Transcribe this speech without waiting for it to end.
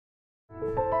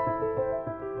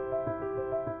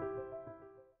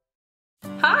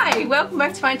Hi, welcome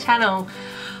back to my channel.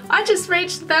 I just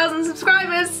reached 1,000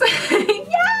 subscribers.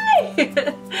 Yay!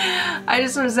 I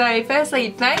just want to say,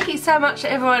 firstly, thank you so much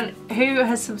to everyone who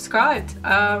has subscribed.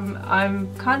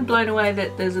 I'm kind of blown away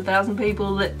that there's 1,000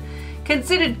 people that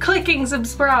considered clicking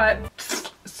subscribe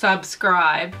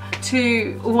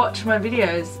to watch my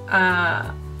videos.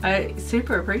 I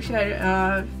super appreciate it.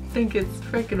 I think it's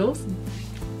freaking awesome.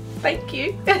 Thank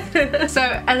you. So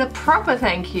as a proper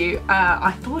thank you,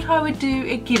 I thought I would do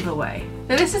a giveaway.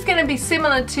 Now this is going to be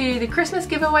similar to the Christmas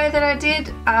giveaway that I did.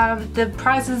 The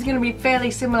prize is going to be fairly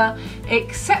similar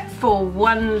except for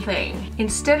one thing.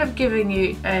 Instead of giving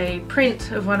you a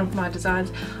print of one of my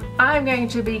designs, I'm going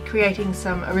to be creating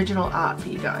some original art for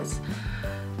you guys.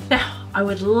 Now I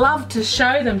would love to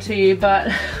show them to you,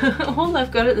 but all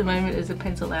I've got at the moment is a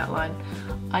pencil outline.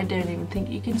 I don't even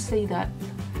think you can see that.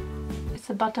 It's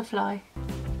a butterfly.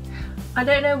 I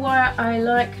don't know why I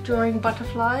like drawing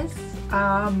butterflies.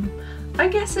 I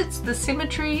guess it's the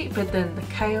symmetry, but then the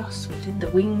chaos within the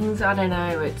wings. I don't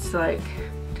know, it's like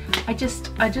I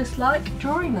just like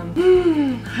drawing them.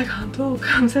 I can't talk,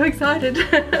 I'm so excited.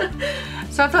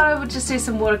 So I thought I would just do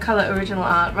some watercolor original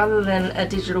art rather than a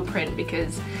digital print,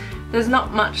 because there's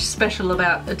not much special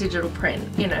about a digital print.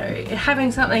 You know,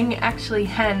 having something actually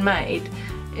handmade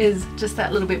is just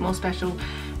that little bit more special.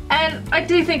 And I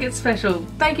do think it's special.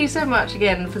 Thank you so much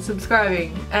again for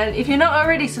subscribing. And if you're not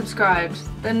already subscribed,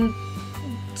 then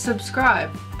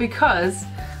subscribe, because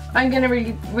I'm going to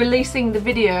be releasing the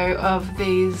video of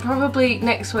these probably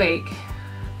next week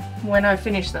when I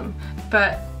finish them.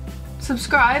 But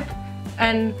subscribe,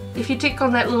 and if you tick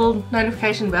on that little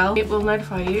notification bell, it will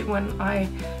notify you when I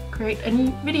create a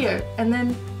new video, and then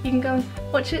you can go and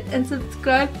watch it and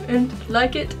subscribe and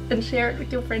like it and share it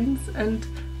with your friends, and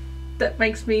that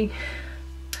makes me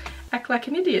act like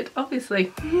an idiot,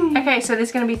 obviously. Okay, so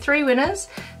there's going to be 3 winners,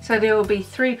 so there will be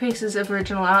 3 pieces of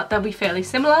original art. They'll be fairly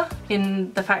similar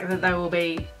in the fact that they will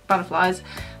be butterflies,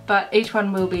 but each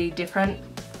one will be different.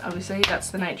 Obviously,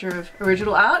 that's the nature of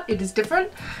original art, it is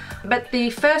different. But the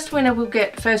first winner will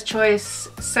get first choice,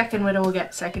 second winner will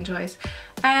get second choice,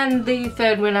 and the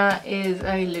third winner is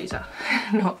a loser.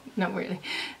 Not really.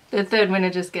 The third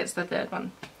winner just gets the third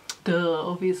one. Duh,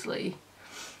 obviously.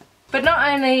 But not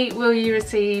only will you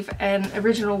receive an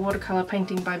original watercolor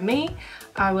painting by me,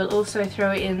 I will also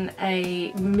throw in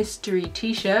a mystery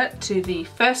t-shirt to the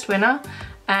first winner,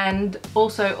 and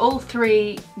also all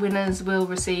 3 winners will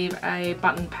receive a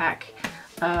button pack.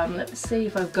 Let's see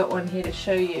if I've got one here to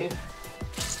show you.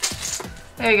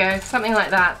 There you go, something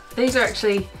like that. These are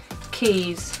actually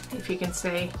keys, if you can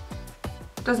see.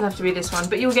 Doesn't have to be this one,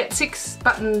 but you'll get 6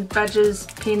 button badges,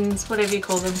 pins, whatever you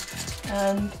call them.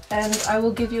 And I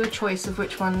will give you a choice of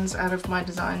which ones out of my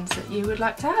designs that you would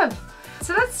like to have.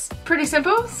 So that's pretty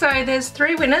simple. So there's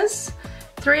 3 winners,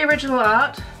 3 original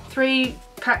art, 3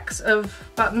 packs of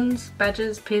buttons,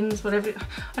 badges, pins, whatever.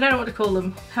 I don't know what to call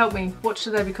them. Help me, what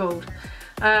should they be called?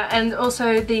 And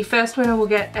also the first winner will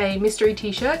get a mystery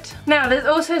t-shirt. Now there's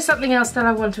also something else that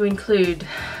I want to include.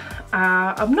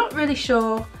 I'm not really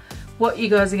sure what you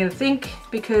guys are going to think,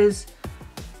 because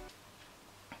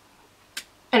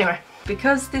anyway,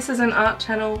 because this is an art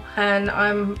channel, and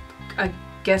I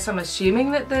guess I'm assuming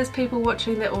that there's people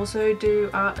watching that also do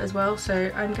art as well,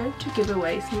 so I'm going to give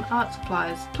away some art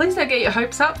supplies. Please don't get your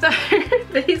hopes up though.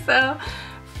 These are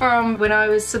from when I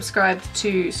was subscribed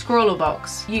to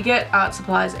ScrawlrBox. You get art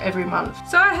supplies every month.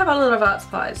 So I have a lot of art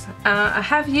supplies. I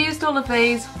have used all of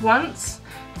these once,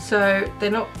 so they're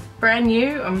not brand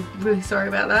new. I'm really sorry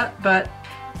about that, but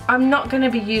I'm not going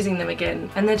to be using them again,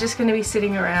 and they're just going to be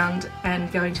sitting around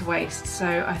and going to waste. So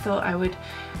I thought I would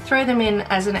throw them in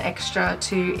as an extra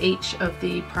to each of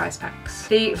the prize packs.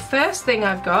 The first thing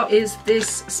I've got is this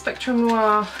Spectrum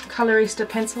Noir Colorista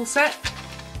pencil set.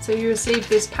 So you receive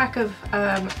this pack of,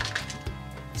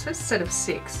 so it's a set of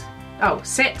 6. Oh,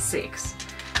 set 6.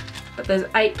 But there's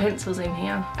 8 pencils in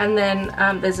here. And then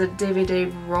there's a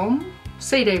DVD-ROM,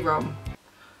 CD-ROM.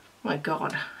 Oh my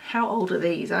god, how old are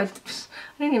these? I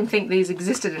didn't even think these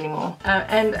existed anymore.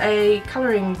 And a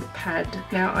colouring pad.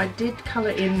 Now I did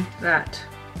colour in that.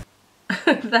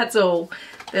 That's all.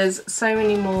 There's so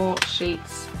many more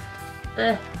sheets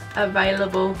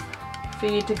available for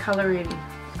you to colour in.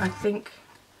 I think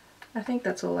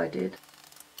that's all I did.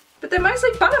 But they're mostly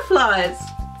butterflies,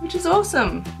 which is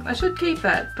awesome. I should keep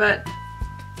that, but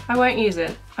I won't use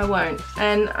it. I won't.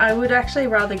 And I would actually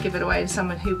rather give it away to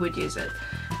someone who would use it.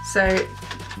 So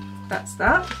that's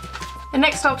that. The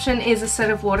next option is a set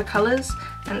of watercolors,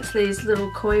 and it's these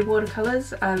little koi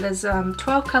watercolors. There's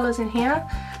 12 colors in here.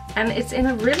 and it's in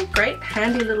a really great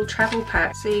handy little travel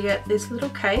pack. So you get this little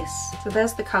case, so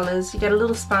there's the colours, you get a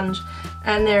little sponge,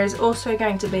 and there is also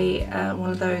going to be one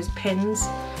of those pens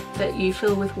that you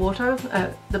fill with water,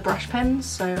 the brush pens,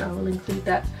 so I will include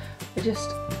that.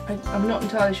 I'm not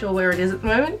entirely sure where it is at the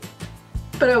moment,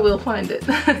 but I will find it.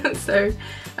 So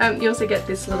you also get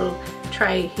this little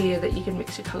tray here that you can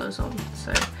mix your colours on.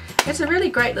 So it's a really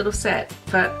great little set,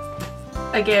 but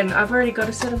again, I've already got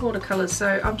a set of watercolours,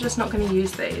 so I'm just not going to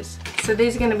use these. So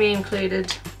these are going to be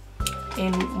included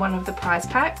in one of the prize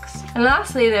packs. And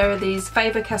lastly, there are these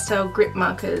Faber Castell grip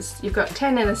markers. You've got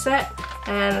 10 in a set,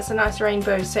 and it's a nice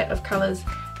rainbow set of colours,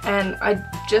 and I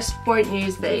just won't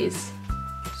use these.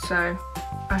 So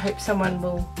I hope someone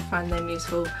will find them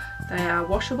useful. They are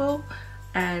washable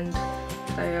and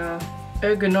they are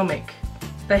ergonomic.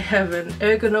 They have an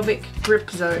ergonomic grip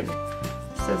zone.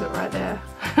 It says it right there.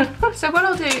 So what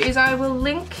I'll do is I will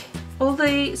link all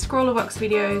the ScrawlrBox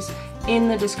videos in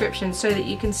the description so that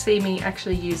you can see me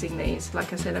actually using these.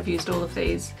 Like I said, I've used all of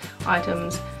these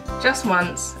items just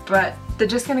once, but they're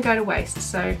just going to go to waste.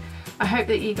 So I hope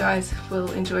that you guys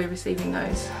will enjoy receiving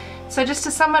those. So just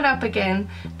to sum it up again,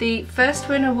 the first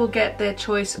winner will get their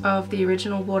choice of the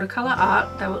original watercolour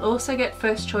art. They will also get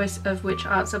first choice of which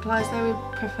art supplies they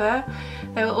would prefer.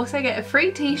 They will also get a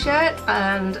free t-shirt,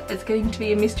 and it's going to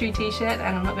be a mystery t-shirt,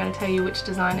 and I'm not going to tell you which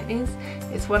design it is.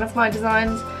 It's one of my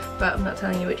designs, but I'm not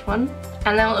telling you which one.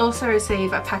 And they will also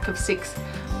receive a pack of 6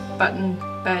 button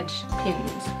badge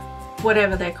pins,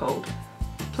 whatever they're called.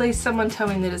 Please someone tell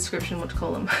me in the description what to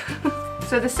call them.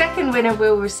 So the second winner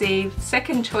will receive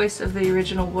second choice of the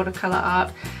original watercolour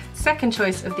art, second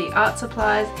choice of the art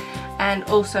supplies, and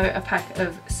also a pack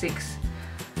of 6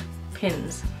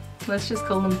 pins. Let's just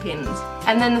call them pins.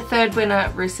 And then the third winner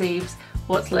receives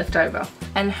what's left over,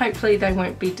 and hopefully they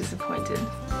won't be disappointed.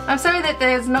 I'm sorry that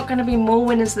there's not going to be more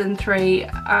winners than 3.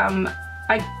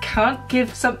 I can't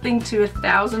give something to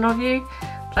 1,000 of you.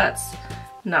 That's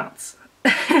nuts.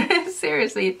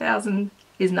 Seriously, 1,000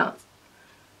 is nuts.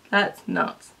 That's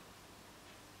nuts.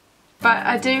 But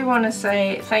I do want to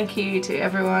say thank you to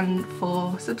everyone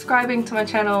for subscribing to my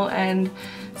channel and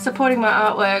supporting my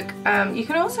artwork. You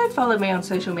can also follow me on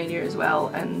social media as well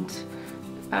and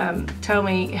tell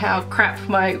me how crap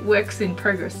my works in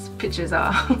progress pictures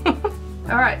are.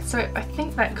 Alright, so I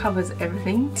think that covers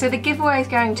everything. So the giveaway is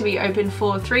going to be open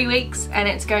for 3 weeks, and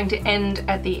it's going to end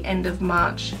at the end of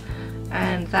March,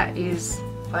 and that is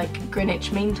like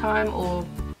Greenwich Mean Time, or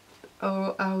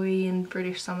are we in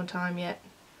British summertime yet?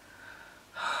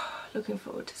 Looking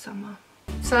forward to summer.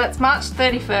 So that's March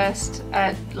 31st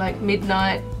at like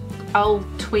midnight. I'll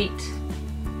tweet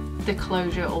the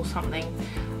closure or something,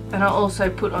 and I'll also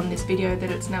put on this video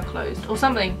that it's now closed or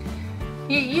something.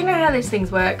 You know how these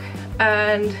things work.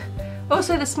 And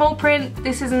also the small print,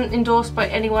 this isn't endorsed by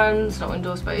anyone, it's not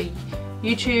endorsed by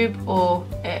YouTube or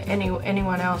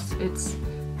anyone else. It's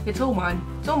all mine,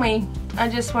 it's all me. I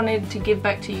just wanted to give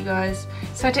back to you guys.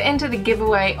 So to enter the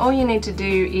giveaway, all you need to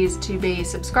do is to be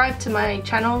subscribed to my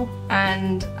channel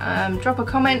and drop a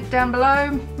comment down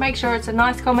below. Make sure it's a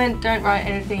nice comment, don't write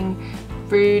anything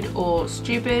rude or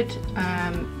stupid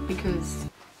because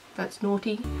that's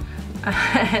naughty.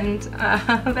 And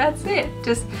that's it.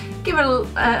 Just give it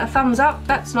a thumbs up.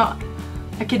 That's not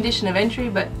a condition of entry,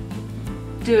 but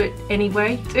do it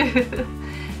anyway.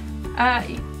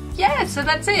 Yeah, so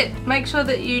that's it. Make sure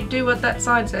that you do what that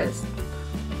sign says.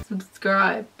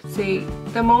 Subscribe. See,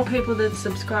 the more people that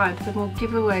subscribe, the more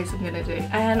giveaways I'm gonna do.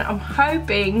 And I'm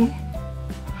hoping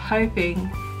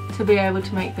to be able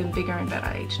to make them bigger and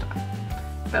better each time.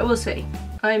 But we'll see.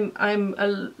 I'm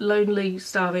a lonely,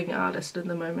 starving artist at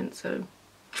the moment, so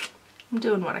I'm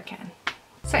doing what I can.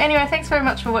 So anyway, thanks very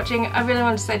much for watching. I really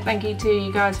want to say thank you to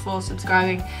you guys for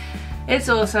subscribing. It's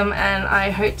awesome, and I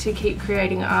hope to keep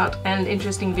creating art and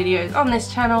interesting videos on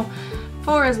this channel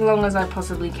for as long as I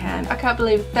possibly can. I can't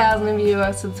believe 1,000 of you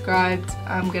are subscribed.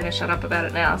 I'm gonna shut up about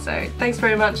it now, so thanks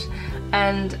very much,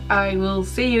 and I will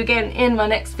see you again in my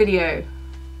next video.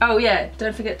 Oh yeah,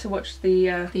 don't forget to watch the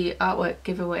artwork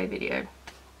giveaway video.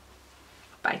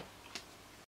 Bye.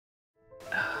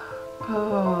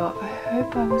 Oh, I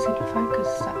hope I was in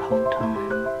focus that whole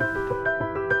time.